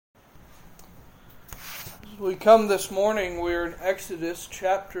We come this morning, we're in Exodus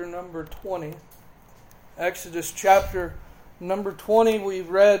chapter number 20. Exodus chapter number 20, we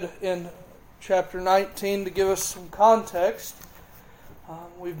read in chapter 19 to give us some context.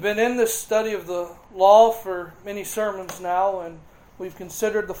 We've been in this study of the law for many sermons now, and we've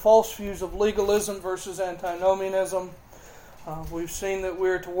considered the false views of legalism versus antinomianism. We've seen that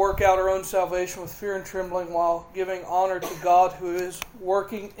we're to work out our own salvation with fear and trembling while giving honor to God who is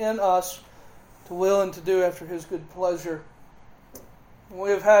working in us to will and to do after His good pleasure.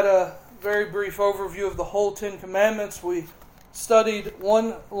 We have had a very brief overview of the whole Ten Commandments. We studied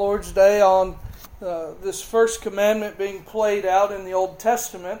one Lord's Day on this first commandment being played out in the Old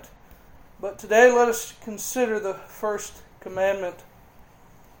Testament. But today let us consider the first commandment.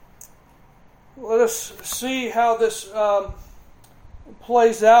 Let us see how this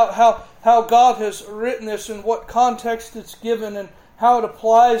plays out, how God has written this and what context it's given and how it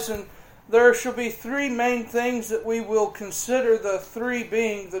applies. And there shall be three main things that we will consider, the three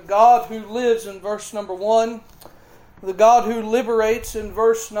being the God who lives in verse number 1, the God who liberates in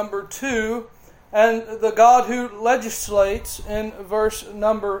verse number 2, and the God who legislates in verse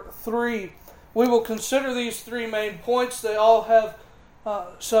number 3. We will consider these three main points. They all have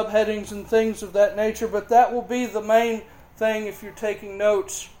subheadings and things of that nature, but that will be the main thing if you're taking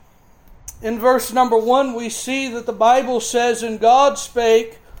notes. In verse number 1, we see that the Bible says, "And God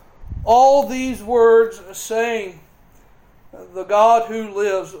spake all these words, saying," the God who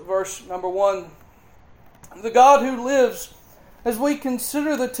lives, verse number 1. The God who lives. As we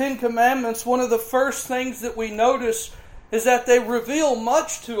consider the Ten Commandments, one of the first things that we notice is that they reveal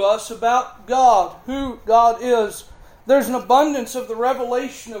much to us about God, who God is. There's an abundance of the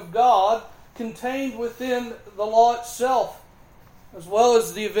revelation of God contained within the law itself, as well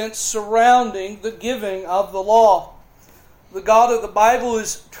as the events surrounding the giving of the law. The God of the Bible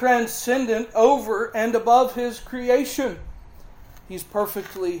is transcendent over and above His creation. He's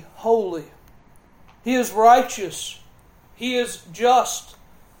perfectly holy. He is righteous. He is just.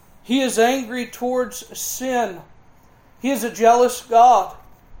 He is angry towards sin. He is a jealous God.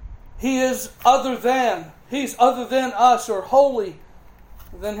 He is other than. He's other than us, or holy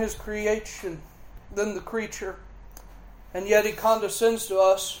than His creation, than the creature. And yet He condescends to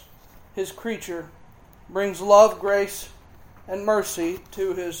us, His creature, brings love, grace, and mercy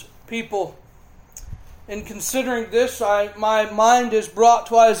to His people. In considering this, my mind is brought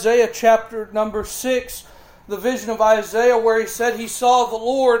to Isaiah chapter number 6, the vision of Isaiah where he said he saw the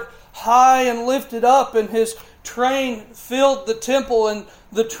Lord high and lifted up, and His train filled the temple, and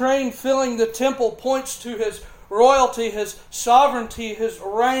the train filling the temple points to His royalty, His sovereignty, His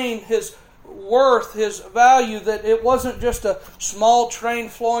reign, His worth, His value, that it wasn't just a small train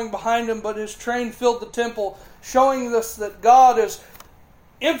flowing behind Him, but His train filled the temple, showing us that God is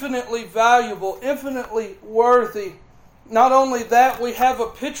infinitely valuable, infinitely worthy. Not only that, we have a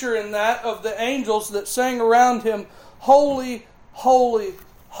picture in that of the angels that sang around Him, "Holy, holy,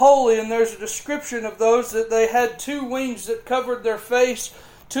 holy." And there's a description of those that they had two wings that covered their face,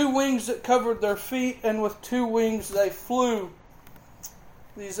 two wings that covered their feet, and with two wings they flew.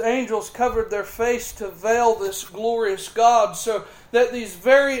 These angels covered their face to veil this glorious God, so that these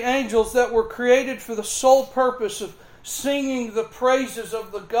very angels that were created for the sole purpose of singing the praises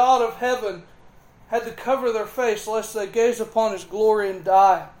of the God of heaven had to cover their face lest they gaze upon His glory and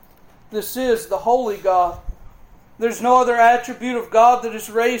die. This is the holy God. There's no other attribute of God that is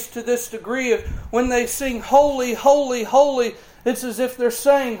raised to this degree. When they sing holy, holy, holy, it's as if they're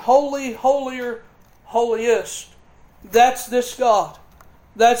saying holy, holier, holiest. That's this God.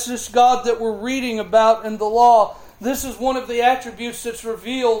 That's this God that we're reading about in the law. This is one of the attributes that's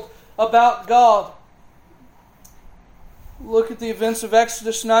revealed about God. Look at the events of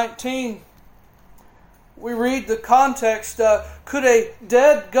Exodus 19. We read the context. Could a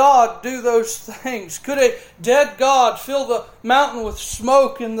dead God do those things? Could a dead God fill the mountain with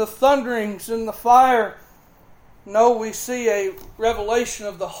smoke and the thunderings and the fire? No, we see a revelation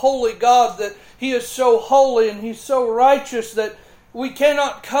of the holy God, that He is so holy and He's so righteous that we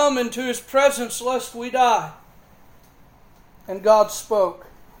cannot come into His presence lest we die. And God spoke.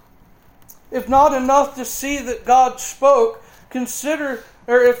 If not enough to see that God spoke, consider,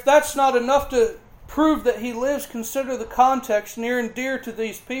 or if that's not enough to prove that He lives, consider the context near and dear to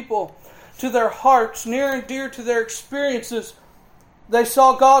these people, to their hearts, near and dear to their experiences. They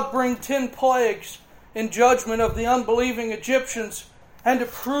saw God bring 10 plagues in judgment of the unbelieving Egyptians, and to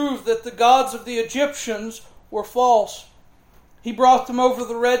prove that the gods of the Egyptians were false. He brought them over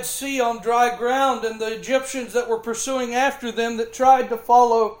the Red Sea on dry ground, and the Egyptians that were pursuing after them, that tried to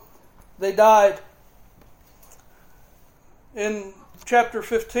follow, they died. In chapter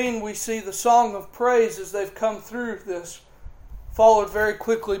 15, we see the song of praise as they've come through this, followed very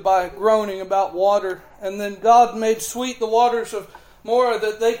quickly by groaning about water. And then God made sweet the waters of Marah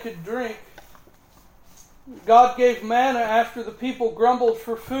that they could drink. God gave manna after the people grumbled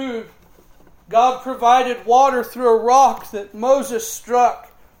for food. God provided water through a rock that Moses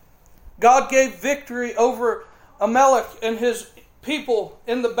struck. God gave victory over Amalek and his people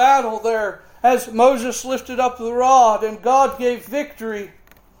in the battle there as Moses lifted up the rod, and God gave victory.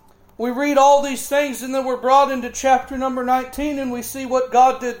 We read all these things, and then we're brought into chapter number 19, and we see what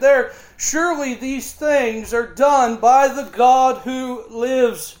God did there. Surely these things are done by the God who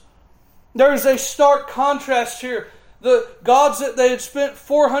lives. There's a stark contrast here. The gods that they had spent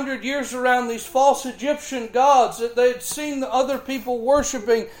 400 years around, these false Egyptian gods that they had seen the other people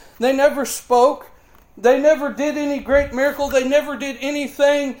worshiping, they never spoke. They never did any great miracle. They never did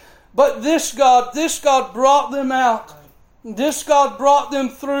anything. But this God brought them out. This God brought them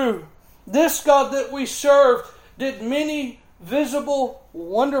through. This God that we serve did many visible,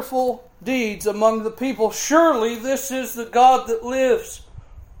 wonderful deeds among the people. Surely this is the God that lives.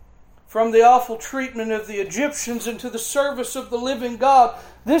 From the awful treatment of the Egyptians into the service of the living God,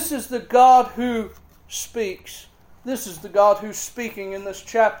 this is the God who speaks. This is the God who's speaking in this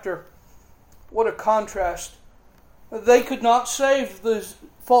chapter. What a contrast. They could not save the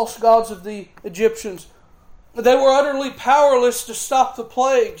false gods of the Egyptians. They were utterly powerless to stop the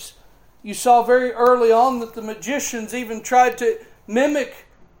plagues. You saw very early on that the magicians even tried to mimic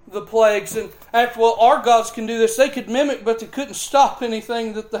the plagues and act, well, our gods can do this. They could mimic, but they couldn't stop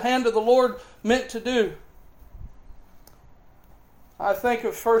anything that the hand of the Lord meant to do. I think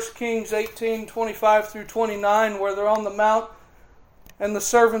of 1 Kings 18, 25 through 29, where they're on the mount and the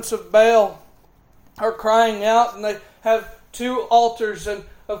servants of Baal are crying out, and they have two altars, and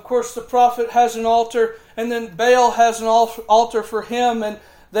of course the prophet has an altar, and then Baal has an altar for him, and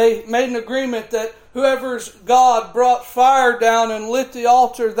they made an agreement that whoever's God brought fire down and lit the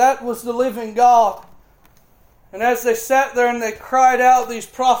altar, that was the living God. And as they sat there and they cried out, these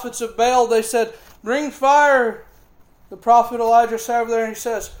prophets of Baal, they said, bring fire. The prophet Elijah sat over there and he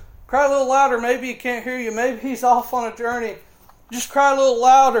says, cry a little louder, maybe he can't hear you, maybe he's off on a journey. Just cry a little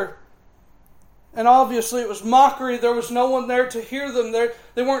louder. And obviously it was mockery. There was no one there to hear them.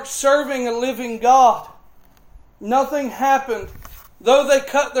 They weren't serving a living God. Nothing happened. Though they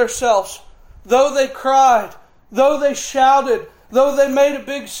cut themselves, though they cried, though they shouted, though they made a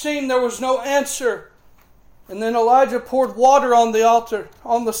big scene, there was no answer. And then Elijah poured water on the altar,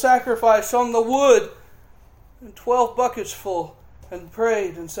 on the sacrifice, on the wood, and 12 buckets full, and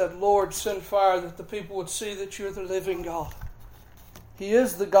prayed and said, Lord, send fire that the people would see that you're the living God. He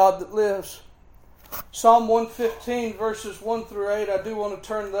is the God that lives. Psalm 115, verses 1 through 8. I do want to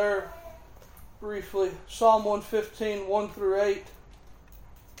turn there briefly. Psalm 115, 1 through 8.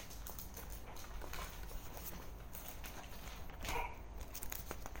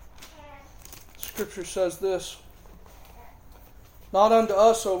 Scripture says this, not unto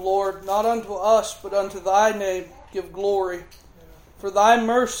us, O Lord, not unto us, but unto thy name give glory. For thy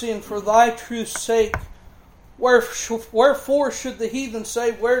mercy and for thy truth's sake. Wherefore should the heathen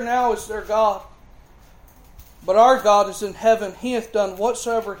say, where now is their God? But our God is in heaven. He hath done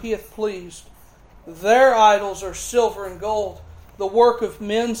whatsoever he hath pleased. Their idols are silver and gold, the work of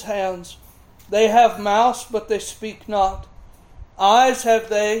men's hands. They have mouths, but they speak not. Eyes have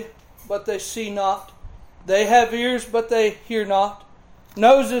they, but they see not. They have ears, but they hear not.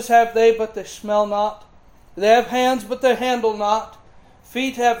 Noses have they, but they smell not. They have hands, but they handle not.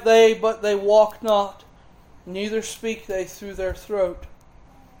 Feet have they, but they walk not. Neither speak they through their throat.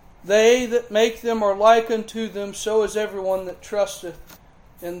 They that make them are like unto them, so is everyone that trusteth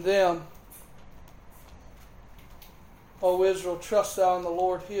in them. O Israel, trust thou in the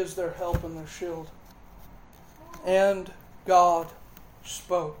Lord. He is their help and their shield. And God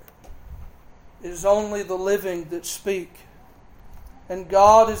spoke. It is only the living that speak. And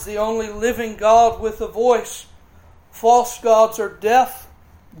God is the only living God with a voice. False gods are deaf,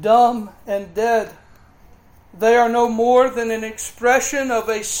 dumb, and dead. They are no more than an expression of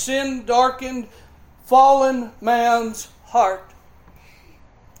a sin-darkened, fallen man's heart.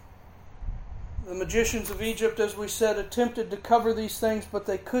 The magicians of Egypt, as we said, attempted to cover these things, but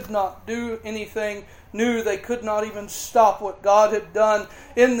they could not do anything new. They could not even stop what God had done.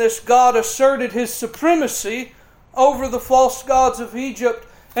 In this, God asserted his supremacy over the false gods of Egypt,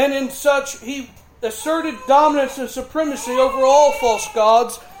 and in such he asserted dominance and supremacy over all false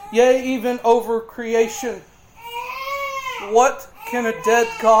gods, yea, even over creation. What can a dead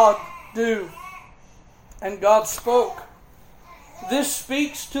God do? And God spoke. This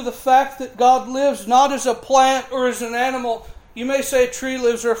speaks to the fact that God lives not as a plant or as an animal. You may say a tree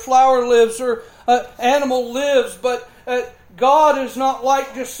lives or a flower lives or an animal lives, but God is not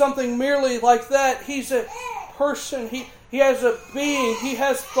like just something merely like that. He's a person. He has a being. He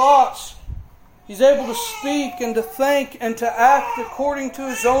has thoughts. He's able to speak and to think and to act according to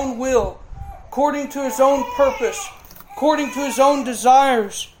His own will, according to His own purpose, according to His own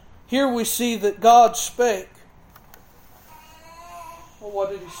desires. Here we see that God spake. Well,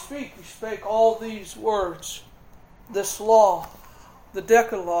 what did He speak? He spake all these words. This law, the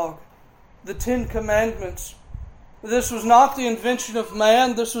Decalogue, the Ten Commandments. This was not the invention of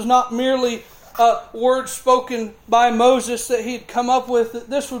man. This was not merely words spoken by Moses that he had come up with, that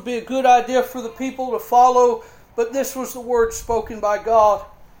this would be a good idea for the people to follow, but this was the word spoken by God.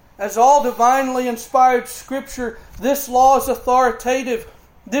 As all divinely inspired Scripture, this law is authoritative.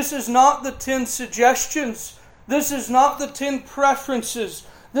 This is not the 10 suggestions. This is not the 10 preferences.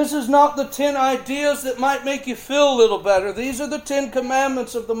 This is not the 10 ideas that might make you feel a little better. These are the 10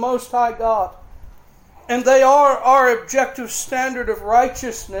 commandments of the Most High God. And they are our objective standard of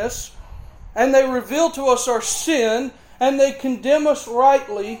righteousness. And they reveal to us our sin. And they condemn us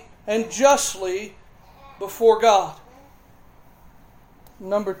rightly and justly before God.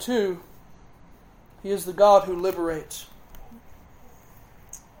 Number 2, He is the God who liberates.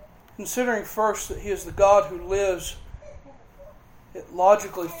 Considering first that He is the God who lives, it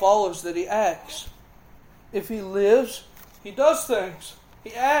logically follows that He acts. If He lives, He does things.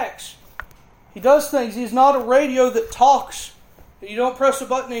 He acts. He does things. He's not a radio that talks. You don't press a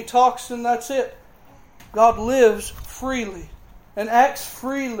button, He talks, and that's it. God lives freely and acts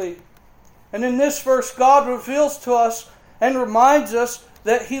freely. And in this verse, God reveals to us and reminds us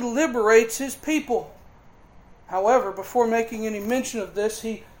that He liberates His people. However, before making any mention of this,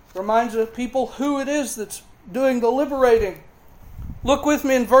 He reminds the people who it is that's doing the liberating. Look with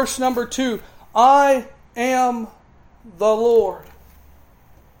me in verse number 2. I am the Lord.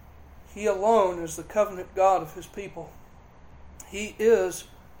 He alone is the covenant God of His people. He is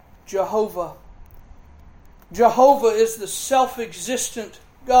Jehovah. Jehovah is the self-existent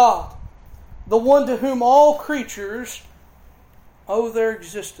God, the one to whom all creatures owe their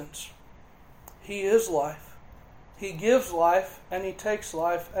existence. He is life. He gives life and He takes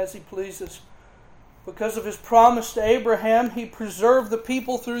life as He pleases. Because of His promise to Abraham, He preserved the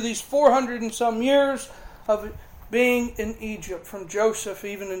people through these 400 and some years of being in Egypt, from Joseph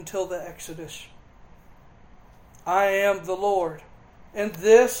even until the Exodus. I am the Lord. In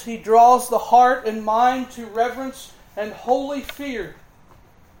this, He draws the heart and mind to reverence and holy fear,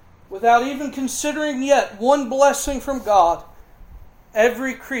 without even considering yet one blessing from God.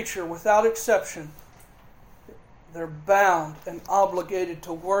 Every creature, without exception, they're bound and obligated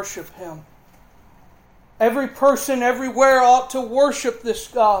to worship Him. Every person everywhere ought to worship this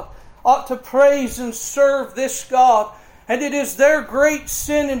God, ought to praise and serve this God. And it is their great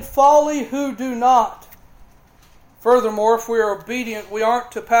sin and folly who do not. Furthermore, if we are obedient, we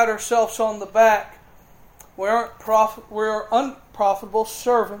aren't to pat ourselves on the back. We are unprofitable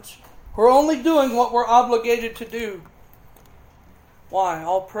servants. We're only doing what we're obligated to do. Why?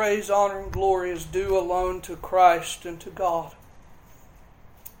 All praise, honor, and glory is due alone to Christ and to God,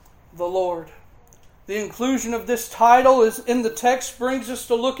 the Lord. The inclusion of this title is in the text brings us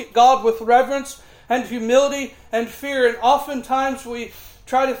to look at God with reverence and humility and fear. And oftentimes we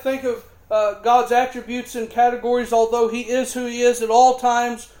try to think of God's attributes in categories, although He is who He is at all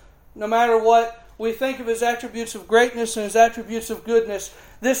times, no matter what. We think of His attributes of greatness and His attributes of goodness.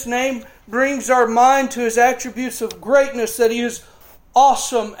 This name brings our mind to His attributes of greatness, that He is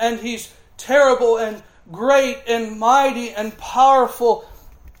awesome and He's terrible and great and mighty and powerful.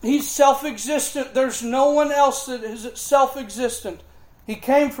 He's self-existent. There's no one else that is self-existent. He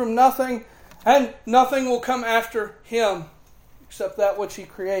came from nothing, and nothing will come after Him except that which He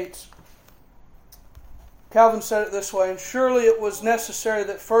creates. Calvin said it this way, and surely it was necessary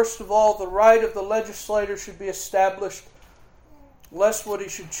that first of all the right of the legislator should be established, lest what he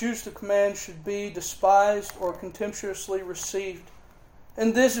should choose to command should be despised or contemptuously received.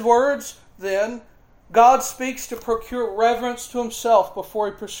 In these words, then, God speaks to procure reverence to Himself before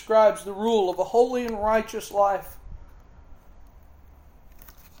He prescribes the rule of a holy and righteous life.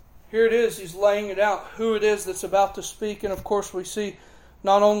 Here it is, He's laying it out, who it is that's about to speak. And of course we see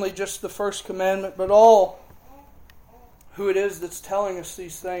not only just the first commandment, but all who it is that's telling us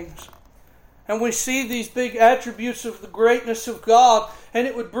these things. And we see these big attributes of the greatness of God, and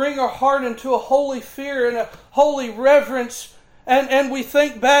it would bring our heart into a holy fear and a holy reverence. And we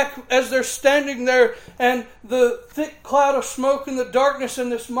think back as they're standing there, and the thick cloud of smoke and the darkness,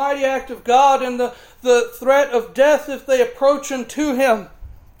 and this mighty act of God, and the threat of death if they approach unto Him,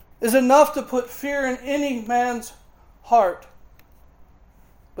 is enough to put fear in any man's heart.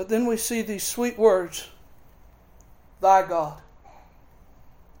 But then we see these sweet words, thy God.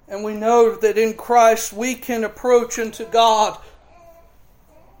 And we know that in Christ we can approach unto God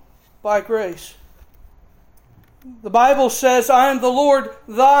by grace. The Bible says, I am the Lord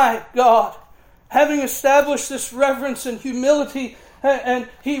thy God. Having established this reverence and humility, and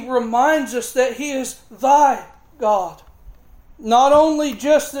He reminds us that He is thy God. Not only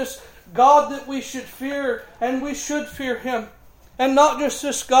just this God that we should fear, and we should fear Him, and not just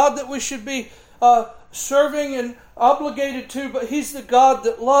this God that we should be serving and obligated to, but He's the God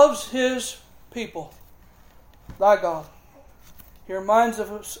that loves His people. Thy God. He reminds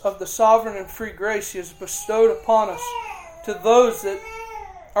us of the sovereign and free grace He has bestowed upon us to those that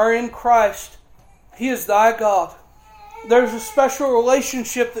are in Christ. He is thy God. There's a special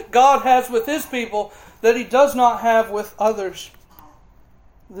relationship that God has with His people that He does not have with others.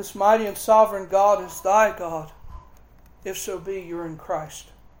 This mighty and sovereign God is thy God, if so be you're in Christ.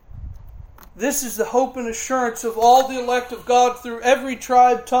 This is the hope and assurance of all the elect of God through every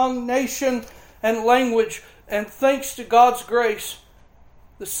tribe, tongue, nation, and language. And thanks to God's grace,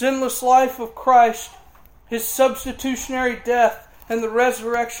 the sinless life of Christ, His substitutionary death, and the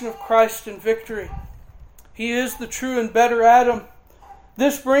resurrection of Christ in victory. He is the true and better Adam.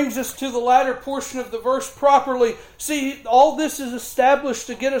 This brings us to the latter portion of the verse properly. See, all this is established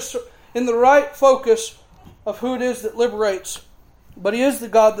to get us in the right focus of who it is that liberates. But He is the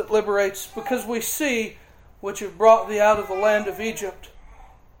God that liberates, because we see which have brought thee out of the land of Egypt,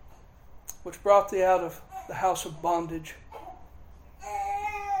 which brought thee out of the house of bondage.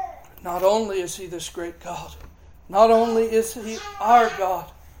 Not only is He this great God, not only is He our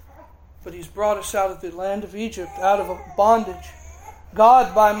God, but He's brought us out of the land of Egypt, out of bondage.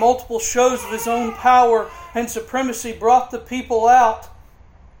 God, by multiple shows of His own power and supremacy, brought the people out.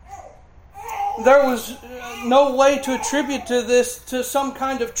 There was no way to attribute to this to some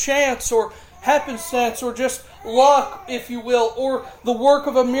kind of chance or happenstance or just luck, if you will, or the work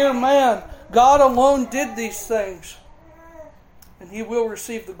of a mere man. God alone did these things, and He will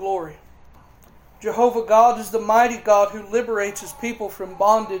receive the glory. Jehovah God is the mighty God who liberates His people from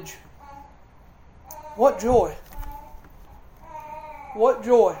bondage. What joy! What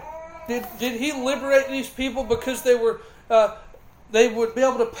joy! Did He liberate these people because they would be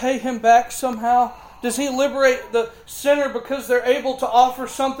able to pay Him back somehow? Does He liberate the sinner because they're able to offer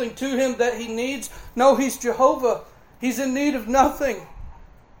something to Him that he needs? No, He's Jehovah. He's in need of nothing.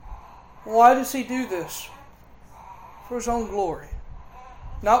 Why does He do this? For His own glory.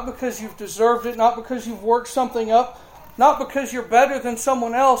 Not because you've deserved it, not because you've worked something up, not because you're better than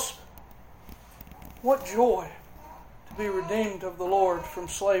someone else. What joy to be redeemed of the Lord from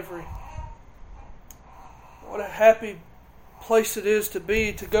slavery. What a happy place it is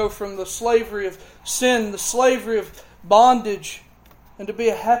to go from the slavery of sin, the slavery of bondage, and to be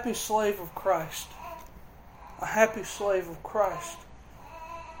a happy slave of Christ. A happy slave of Christ.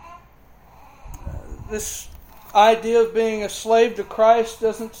 This idea of being a slave to Christ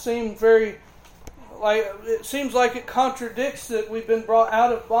doesn't seem it seems like it contradicts that we've been brought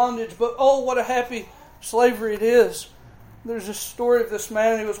out of bondage, but oh, what a happy slavery it is. There's a story of this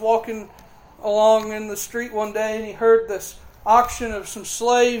man who was walking along in the street one day, and he heard this auction of some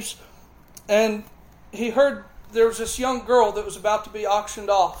slaves, and he heard there was this young girl that was about to be auctioned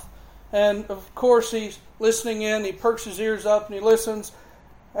off. And of course he's listening in, he perks his ears up and he listens,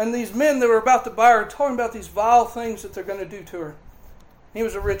 and these men that were about to buy her are talking about these vile things that they're going to do to her. He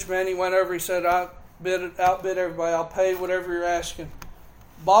was a rich man. He went over, he said, I outbid everybody, I'll pay whatever you're asking.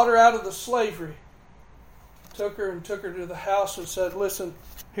 Bought her out of the slavery. Took her to the house and said, listen,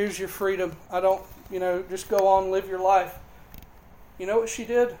 here's your freedom. Just go on, live your life. You know what she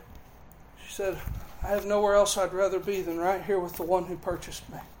did? She said, I have nowhere else I'd rather be than right here with the one who purchased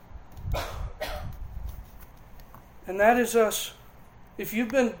me. And that is us. If you've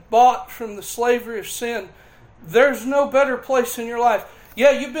been bought from the slavery of sin, there's no better place in your life.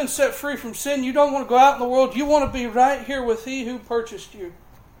 Yeah, you've been set free from sin. You don't want to go out in the world. You want to be right here with He who purchased you.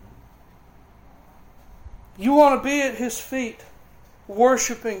 You want to be at His feet,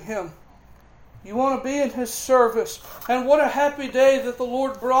 worshiping Him. You want to be in His service. And what a happy day that the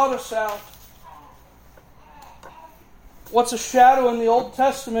Lord brought us out. What's a shadow in the Old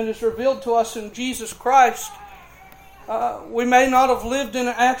Testament is revealed to us in Jesus Christ. We may not have lived in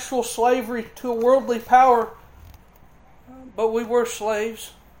actual slavery to a worldly power, but we were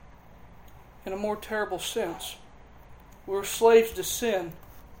slaves in a more terrible sense. We were slaves to sin,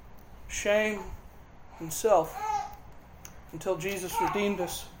 shame, and self, until Jesus redeemed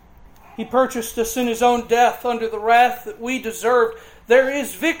us. He purchased us in His own death under the wrath that we deserved. There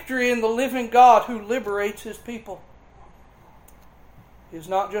is victory in the living God who liberates His people. He has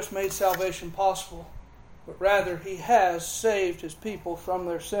not just made salvation possible, but rather He has saved His people from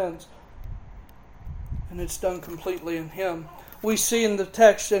their sins. And it's done completely in Him. We see in the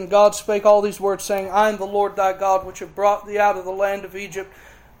text, and God spake all these words, saying, I am the Lord thy God, which have brought thee out of the land of Egypt,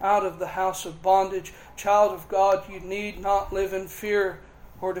 out of the house of bondage. Child of God, you need not live in fear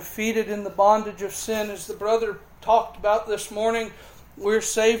or defeated in the bondage of sin. As the brother talked about this morning, we're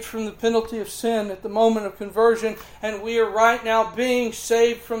saved from the penalty of sin at the moment of conversion, and we are right now being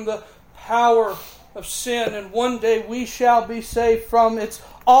saved from the power of sin, and one day we shall be saved from its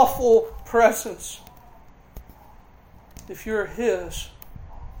awful presence. If you're His,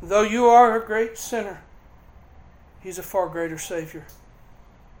 though you are a great sinner, He's a far greater Savior.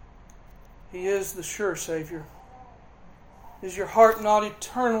 He is the sure Savior. Is your heart not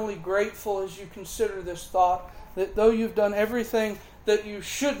eternally grateful as you consider this thought, that though you've done everything that you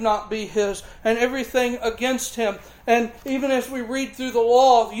should not be His, and everything against Him, and even as we read through the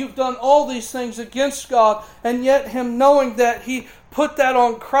law, you've done all these things against God, and yet Him knowing that He put that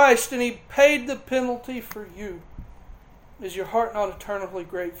on Christ and He paid the penalty for you? Is your heart not eternally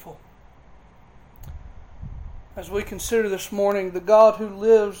grateful? As we consider this morning the God who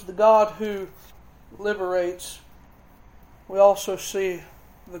lives, the God who liberates, we also see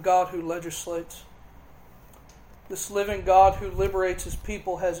the God who legislates. This living God who liberates His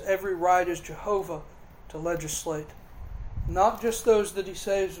people has every right as Jehovah to legislate. Not just those that He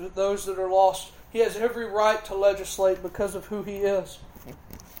saves, but those that are lost. He has every right to legislate because of who He is.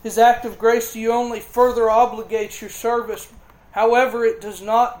 His act of grace to you only further obligates your service. However, it does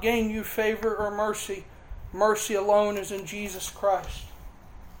not gain you favor or mercy. Mercy alone is in Jesus Christ.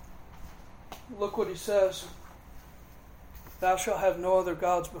 Look what He says. Thou shalt have no other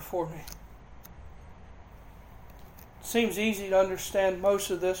gods before me. It seems easy to understand most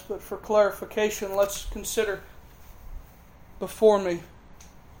of this, but for clarification, let's consider before me.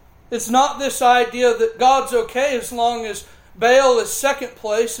 It's not this idea that God's okay as long as Baal is second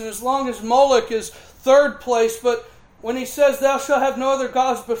place and as long as Moloch is third place, but when He says, thou shalt have no other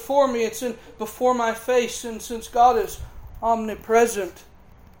gods before me, it's in before my face. And since God is omnipresent,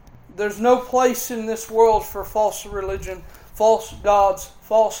 there's no place in this world for false religion, false gods,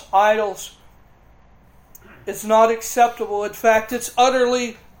 false idols. It's not acceptable. In fact, it's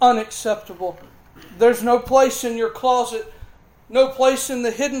utterly unacceptable. There's no place in your closet, no place in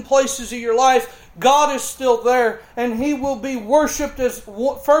the hidden places of your life. God is still there, and He will be worshipped as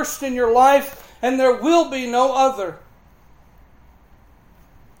first in your life, and there will be no other.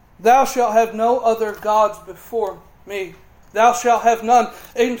 Thou shalt have no other gods before me. Thou shalt have none.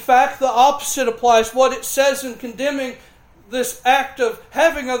 In fact, the opposite applies. What it says in condemning this act of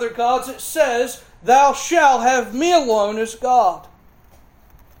having other gods, it says, thou shalt have me alone as God.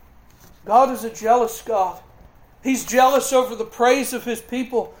 God is a jealous God. He's jealous over the praise of His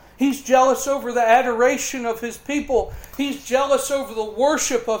people. He's jealous over the adoration of His people. He's jealous over the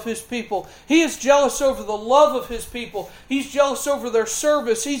worship of His people. He is jealous over the love of His people. He's jealous over their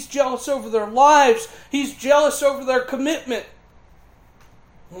service. He's jealous over their lives. He's jealous over their commitment.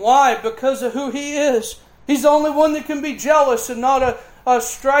 Why? Because of who He is. He's the only one that can be jealous and not a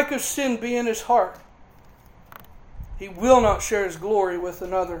strike of sin be in His heart. He will not share His glory with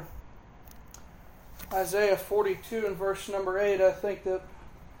another. Isaiah 42 and verse number 8, I think that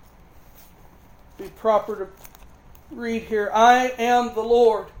be proper to read here. I am the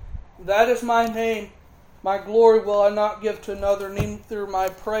Lord, that is my name. My glory will I not give to another, neither my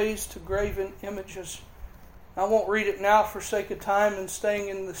praise to graven images. I won't read it now for sake of time and staying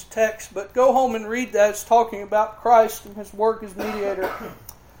in this text, but go home and read that. It's talking about Christ and His work as mediator.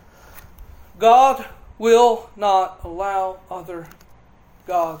 God will not allow other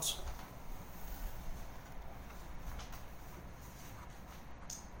gods.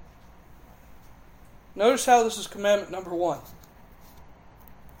 Notice how this is commandment number 1.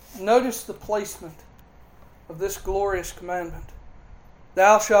 Notice the placement of this glorious commandment.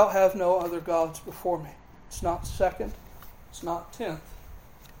 Thou shalt have no other gods before me. It's not second. It's not 10th.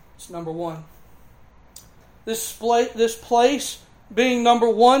 It's number 1. This place being number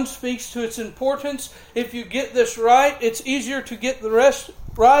 1 speaks to its importance. If you get this right, it's easier to get the rest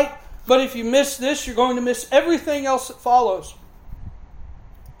right. But if you miss this, you're going to miss everything else that follows.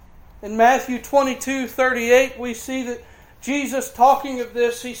 In Matthew 22:38, we see that Jesus, talking of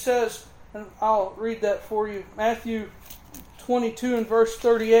this, He says, and I'll read that for you. Matthew 22 and verse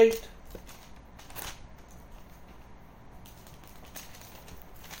 38.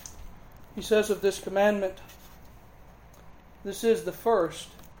 He says of this commandment, this is the first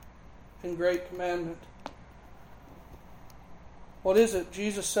and great commandment. What is it?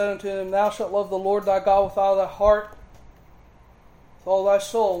 Jesus said unto him, thou shalt love the Lord thy God with all thy heart, With all thy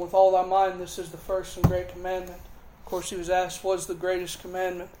soul and with all thy mind, this is the first and great commandment. Of course, he was asked, what is the greatest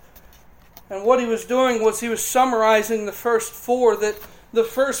commandment? And what he was doing was he was summarizing the first four, that the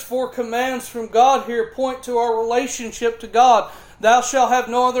first four commands from God here point to our relationship to God. Thou shalt have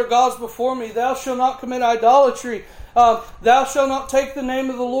no other gods before me. Thou shalt not commit idolatry. Thou shalt not take the name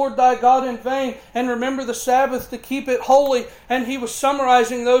of the Lord thy God in vain, and remember the Sabbath to keep it holy. And he was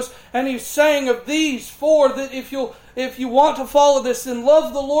summarizing those, and he's saying of these four that if you want to follow this, then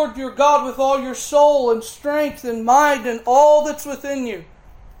love the Lord your God with all your soul and strength and mind and all that's within you.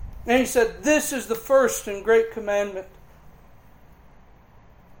 And he said, this is the first and great commandment.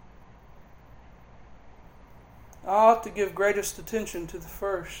 I ought to give greatest attention to the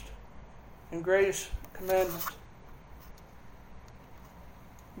first and greatest commandment.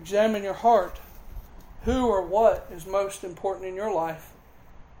 Examine your heart. Who or what is most important in your life?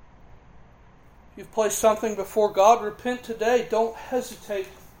 If you've placed something before God, repent today. Don't hesitate.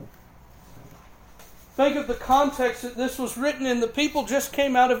 Think of the context that this was written in. The people just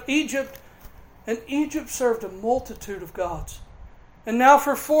came out of Egypt, and Egypt served a multitude of gods. And now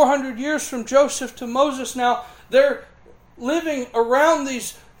for 400 years from Joseph to Moses, now they're living around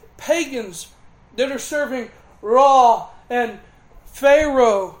these pagans that are serving Ra and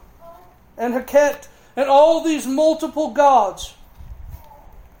Pharaoh and Heket and all these multiple gods.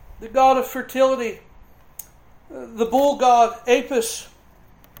 The god of fertility, the bull god Apis,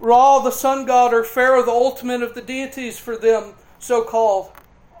 Ra the sun god, or Pharaoh, the ultimate of the deities for them, so called.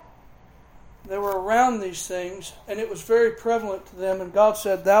 They were around these things, and it was very prevalent to them, and God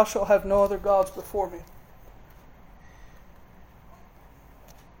said, thou shalt have no other gods before me.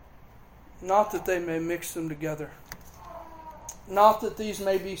 Not that they may mix them together. Not that these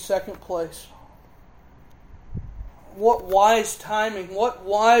may be second place. What wise timing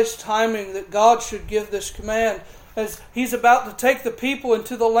that God should give this command as He's about to take the people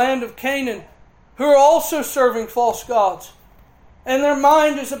into the land of Canaan who are also serving false gods. And their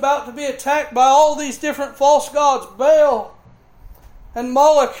mind is about to be attacked by all these different false gods. Baal and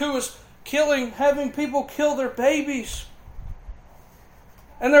Moloch, who was having people kill their babies.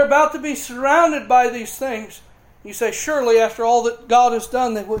 And they're about to be surrounded by these things. You say, surely after all that God has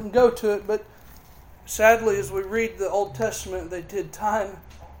done, they wouldn't go to it. But sadly, as we read the Old Testament, they did time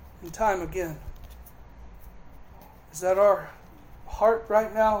and time again. Is that our heart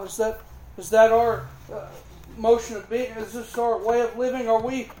right now? Is that our motion of being? Is this our way of living? Are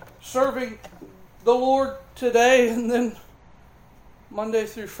we serving the Lord today, and then Monday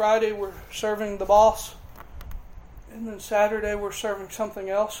through Friday we're serving the boss, and then Saturday we're serving something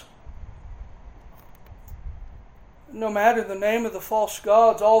else? No matter the name of the false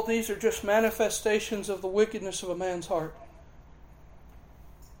gods, all these are just manifestations of the wickedness of a man's heart.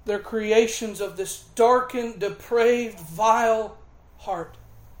 They're creations of this darkened, depraved, vile heart.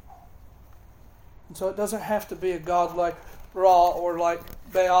 And so it doesn't have to be a god like Ra or like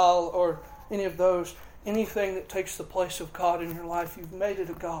Baal or any of those. Anything that takes the place of God in your life, you've made it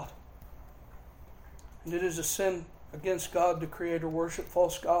a god. And it is a sin against God to create or worship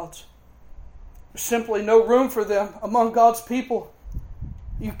false gods. There's simply no room for them among God's people.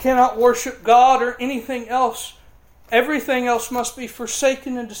 You cannot worship God or anything else. Everything else must be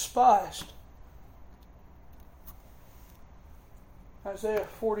forsaken and despised. Isaiah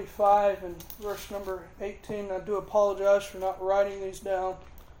 45 and verse number 18. I do apologize for not writing these down.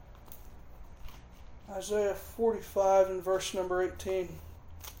 Isaiah 45 and verse number 18.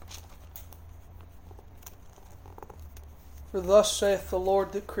 For thus saith the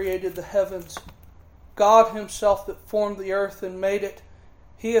Lord that created the heavens, God Himself that formed the earth and made it.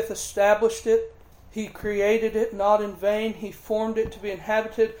 He hath established it. He created it not in vain. He formed it to be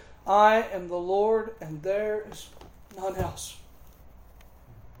inhabited. I am the Lord, and there is none else.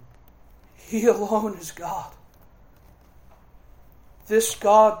 He alone is God. This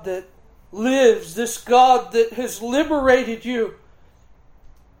God that lives, this God that has liberated you,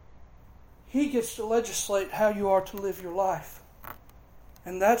 He gets to legislate how you are to live your life.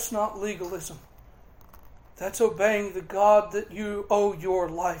 And that's not legalism. That's obeying the God that you owe your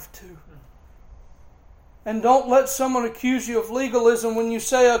life to. And don't let someone accuse you of legalism when you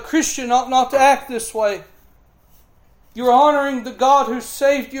say a Christian ought not to act this way. You're honoring the God who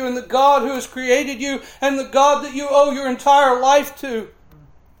saved you and the God who has created you and the God that you owe your entire life to.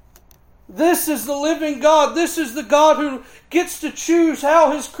 This is the living God. This is the God who gets to choose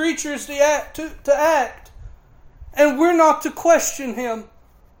how His creatures to act. And we're not to question Him.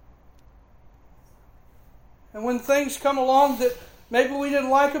 And when things come along that maybe we didn't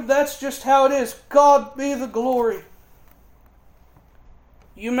like them, that's just how it is. God be the glory.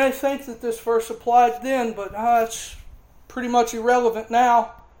 You may think that this verse applied then, but it's pretty much irrelevant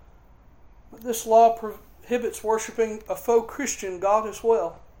now. But this law prohibits worshiping a faux Christian God as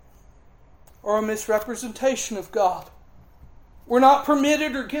well, or a misrepresentation of God. We're not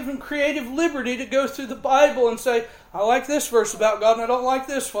permitted or given creative liberty to go through the Bible and say, I like this verse about God and I don't like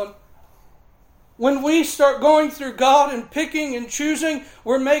this one. When we start going through God and picking and choosing,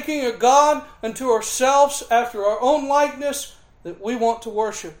 we're making a God unto ourselves after our own likeness that we want to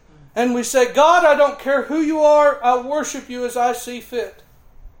worship. And we say, God, I don't care who you are, I'll worship you as I see fit.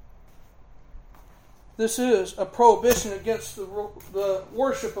 This is a prohibition against the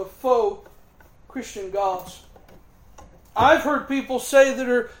worship of faux Christian gods. I've heard people say that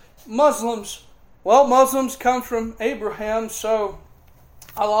are Muslims, well, Muslims come from Abraham, so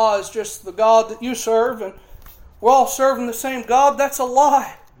Allah is just the God that you serve, and we're all serving the same God. That's a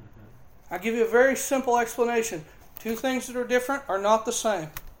lie. I'll give you a very simple explanation. Two things that are different are not the same.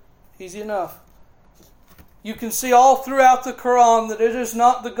 Easy enough. You can see all throughout the Quran that it is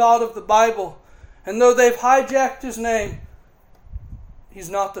not the God of the Bible. And though they've hijacked His name, He's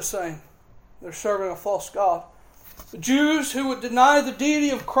not the same. They're serving a false God. The Jews who would deny the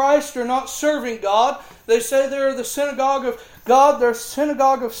deity of Christ are not serving God. They say they're the synagogue of God, they're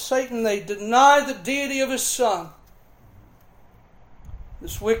synagogue of Satan. They deny the deity of His Son.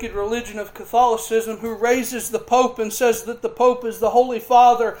 This wicked religion of Catholicism, who raises the Pope and says that the Pope is the Holy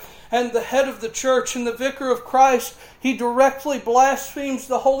Father and the head of the church and the vicar of Christ, he directly blasphemes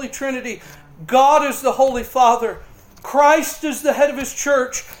the Holy Trinity. God is the Holy Father. Christ is the head of His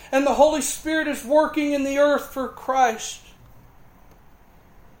church, and the Holy Spirit is working in the earth for Christ.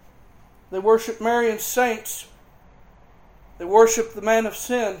 They worship Mary and saints. They worship the man of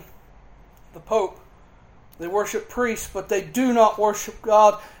sin, the Pope. They worship priests, but they do not worship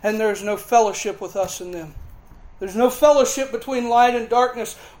God, and there is no fellowship with us in them. There's no fellowship between light and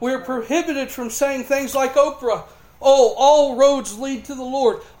darkness. We are prohibited from saying things like Oprah. Oh, all roads lead to the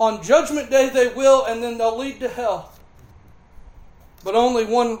Lord. On Judgment Day they will, and then they'll lead to hell. But only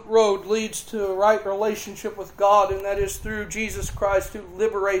one road leads to a right relationship with God, and that is through Jesus Christ, who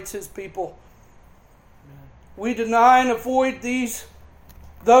liberates His people. We deny and avoid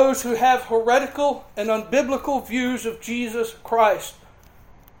those who have heretical and unbiblical views of Jesus Christ.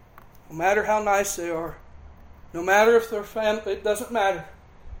 No matter how nice they are, no matter if they're family, it doesn't matter.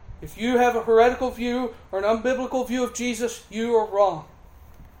 If you have a heretical view or an unbiblical view of Jesus, you are wrong.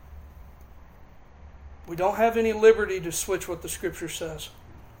 We don't have any liberty to switch what the Scripture says.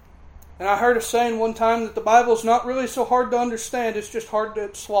 And I heard a saying one time that the Bible is not really so hard to understand, it's just hard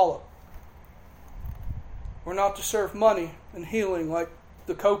to swallow. We're not to serve money and healing like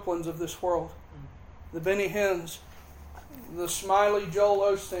the Copelands of this world, the Benny Hinns, the smiley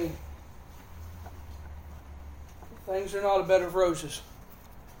Joel Osteen. Things are not a bed of roses.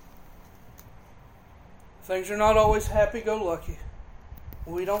 Things are not always happy-go-lucky.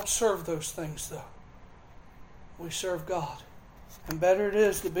 We don't serve those things, though. We serve God. And better it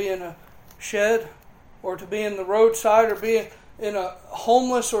is to be in a shed, or to be in the roadside, or be in a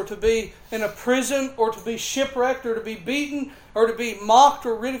homeless, or to be in a prison, or to be shipwrecked, or to be beaten, or to be mocked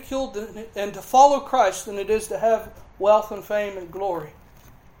or ridiculed, and to follow Christ than it is to have wealth and fame and glory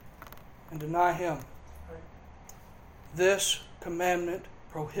and deny Him. This commandment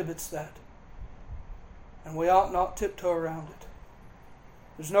prohibits that. And we ought not tiptoe around it.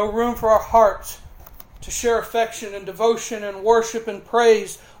 There's no room for our hearts to share affection and devotion and worship and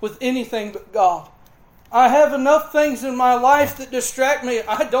praise with anything but God. I have enough things in my life that distract me.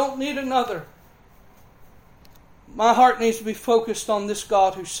 I don't need another. My heart needs to be focused on this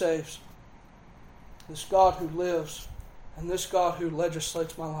God who saves, this God who lives, and this God who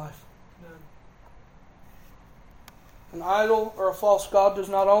legislates my life. An idol or a false god does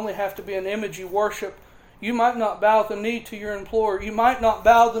not only have to be an image you worship. You might not bow the knee to your employer. You might not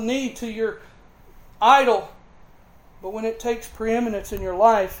bow the knee to your idol. But when it takes preeminence in your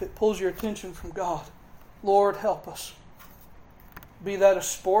life, it pulls your attention from God. Lord, help us. Be that a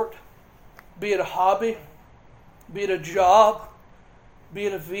sport, be it a hobby, be it a job, be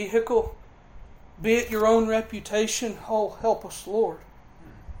it a vehicle, be it your own reputation. Oh, help us, Lord.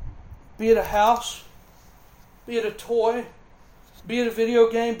 Be it a house, be it a toy, be it a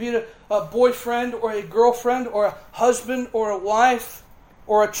video game, be it a boyfriend or a girlfriend or a husband or a wife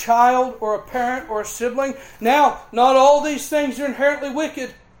or a child or a parent or a sibling. Now, not all these things are inherently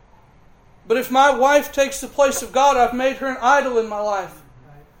wicked. But if my wife takes the place of God, I've made her an idol in my life.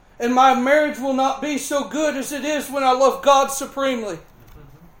 And my marriage will not be so good as it is when I love God supremely.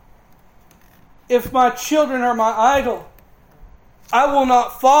 If my children are my idol, I will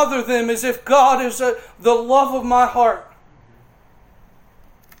not father them as if God is the love of my heart.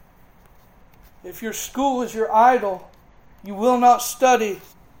 If your school is your idol, You will not study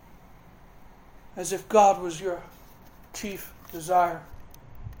as if God was your chief desire.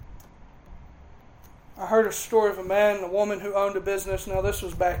 I heard a story of a man and a woman who owned a business. Now, this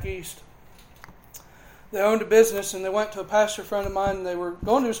was back east. They owned a business, and they went to a pastor friend of mine, and they were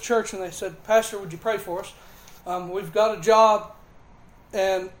going to his church, and they said, "Pastor, would you pray for us? We've got a job,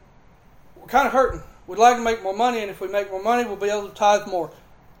 and we're kind of hurting. We'd like to make more money, and if we make more money, we'll be able to tithe more."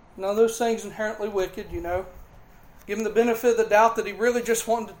 None of those things inherently wicked, you know. Give him the benefit of the doubt that he really just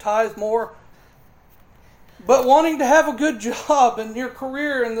wanted to tithe more. But wanting to have a good job in your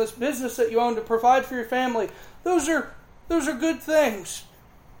career and this business that you own to provide for your family, those are good things.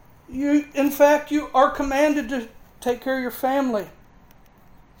 In fact, you are commanded to take care of your family.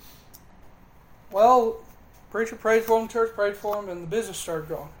 Well, preacher prayed for him, church prayed for him, and the business started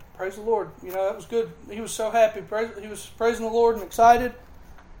growing. Praise the Lord. You know, that was good. He was so happy. He was praising the Lord and excited.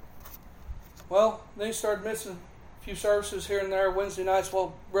 Well, then he started missing a few services here and there, Wednesday nights.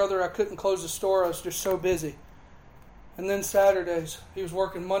 Well, brother, I couldn't close the store. I was just so busy. And then Saturdays. He was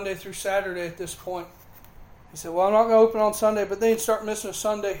working Monday through Saturday at this point. He said, well, I'm not going to open on Sunday, but then he'd start missing a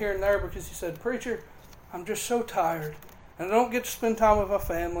Sunday here and there because he said, "Preacher, I'm just so tired, and I don't get to spend time with my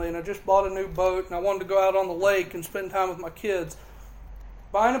family, and I just bought a new boat, and I wanted to go out on the lake and spend time with my kids."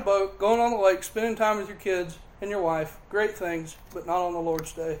 Buying a boat, going on the lake, spending time with your kids and your wife, great things, but not on the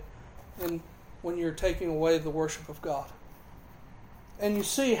Lord's Day, and when you're taking away the worship of God. And you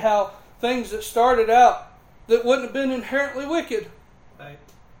see how things that started out that wouldn't have been inherently wicked, right,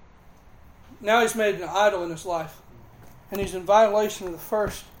 now he's made an idol in his life. And he's in violation of the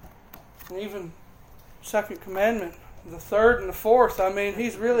first and even second commandment, the third and the fourth. I mean,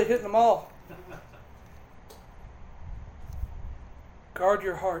 he's really hitting them all. Guard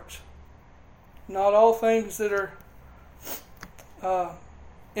your hearts. Not all things that are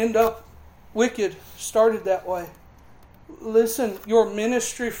end up wicked started that way. Listen, your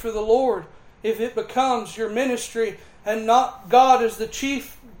ministry for the Lord, if it becomes your ministry and not God as the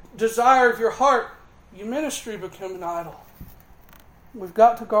chief desire of your heart, your ministry becomes an idol. We've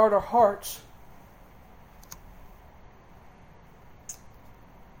got to guard our hearts.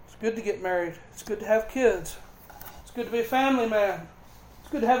 It's good to get married. It's good to have kids. It's good to be a family man. It's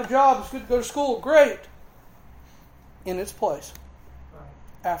good to have a job. It's good to go to school. Great. In its place.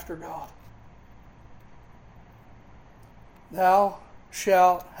 After God. Thou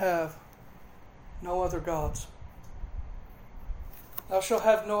shalt have no other gods. Thou shalt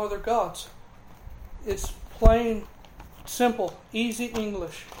have no other gods. It's plain, simple, easy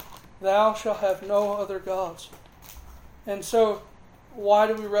English. Thou shalt have no other gods. And so, why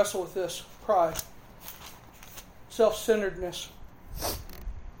do we wrestle with this? Pride. Self-centeredness.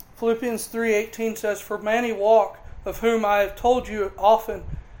 Philippians 3:18 says, "For many walk, of whom I have told you often,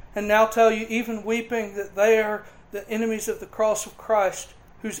 and now tell you, even weeping, that they are the enemies of the cross of Christ,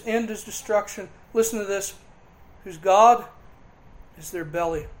 whose end is destruction." Listen to this. "Whose God is their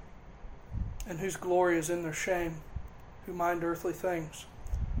belly, and whose glory is in their shame, who mind earthly things."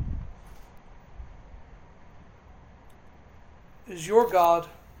 Is your God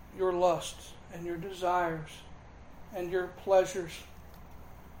your lusts and your desires and your pleasures?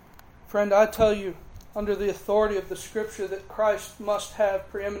 Friend, I tell you, under the authority of the Scripture, that Christ must have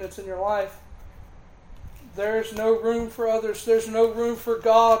preeminence in your life. There's no room for others. There's no room for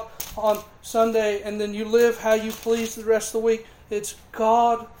God on Sunday, and then you live how you please the rest of the week. It's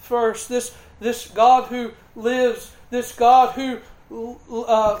God first. This God who lives, this God who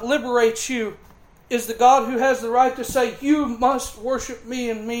liberates you, is the God who has the right to say, "You must worship me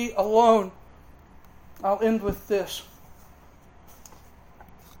and me alone." I'll end with this.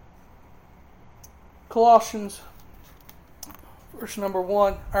 Colossians, chapter number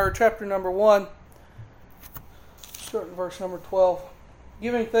 1, starting verse number 12.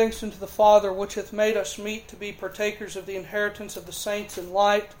 "Giving thanks unto the Father, which hath made us meet to be partakers of the inheritance of the saints in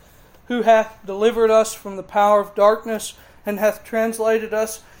light, who hath delivered us from the power of darkness, and hath translated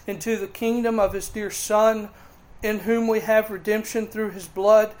us into the kingdom of His dear Son, in whom we have redemption through His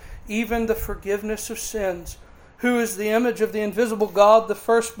blood, even the forgiveness of sins, who is the image of the invisible God, the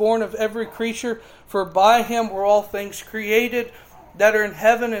firstborn of every creature. For by Him were all things created, that are in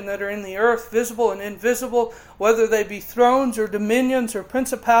heaven and that are in the earth, visible and invisible, whether they be thrones or dominions or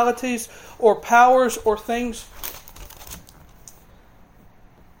principalities or powers or things,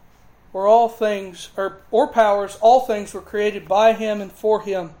 or all things, or powers. All things were created by Him and for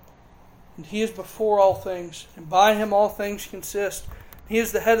Him. And He is before all things, and by Him all things consist. He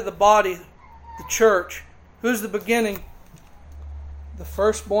is the head of the body, the church, who is the beginning, the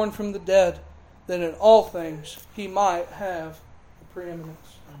firstborn from the dead, that in all things He might have the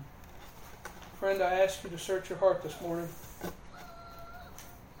preeminence. Friend, I ask you to search your heart this morning.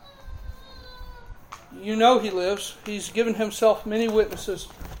 You know He lives. He's given Himself many witnesses.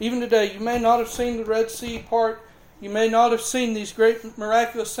 Even today, you may not have seen the Red Sea part. You may not have seen these great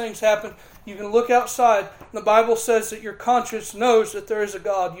miraculous things happen. You can look outside. And the Bible says that your conscience knows that there is a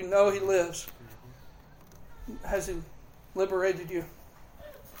God. You know He lives. Has He liberated you?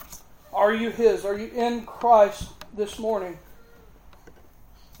 Are you His? Are you in Christ this morning?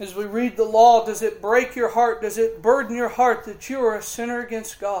 As we read the law, does it break your heart? Does it burden your heart that you are a sinner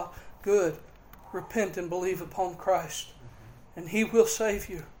against God? Good. Repent and believe upon Christ, and He will save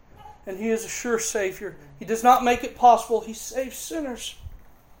you. And He is a sure Savior. He does not make it possible. He saves sinners.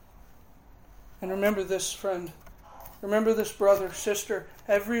 And remember this, friend. Remember this, brother, sister.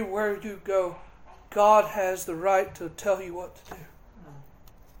 Everywhere you go, God has the right to tell you what to do.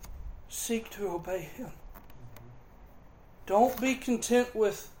 Seek to obey Him. Don't be content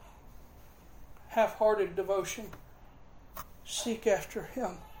with half-hearted devotion. Seek after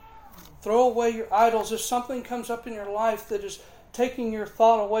Him. Throw away your idols. If something comes up in your life that is taking your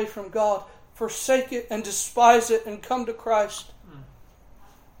thought away from God, forsake it and despise it and come to Christ.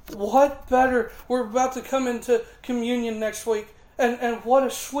 What better? We're about to come into communion next week. And what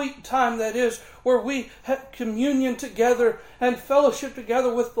a sweet time that is, where we have communion together and fellowship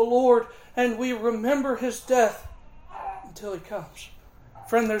together with the Lord, and we remember His death until He comes.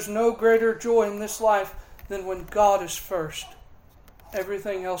 Friend, there's no greater joy in this life than when God is first.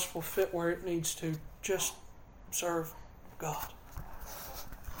 Everything else will fit where it needs to. Just serve God.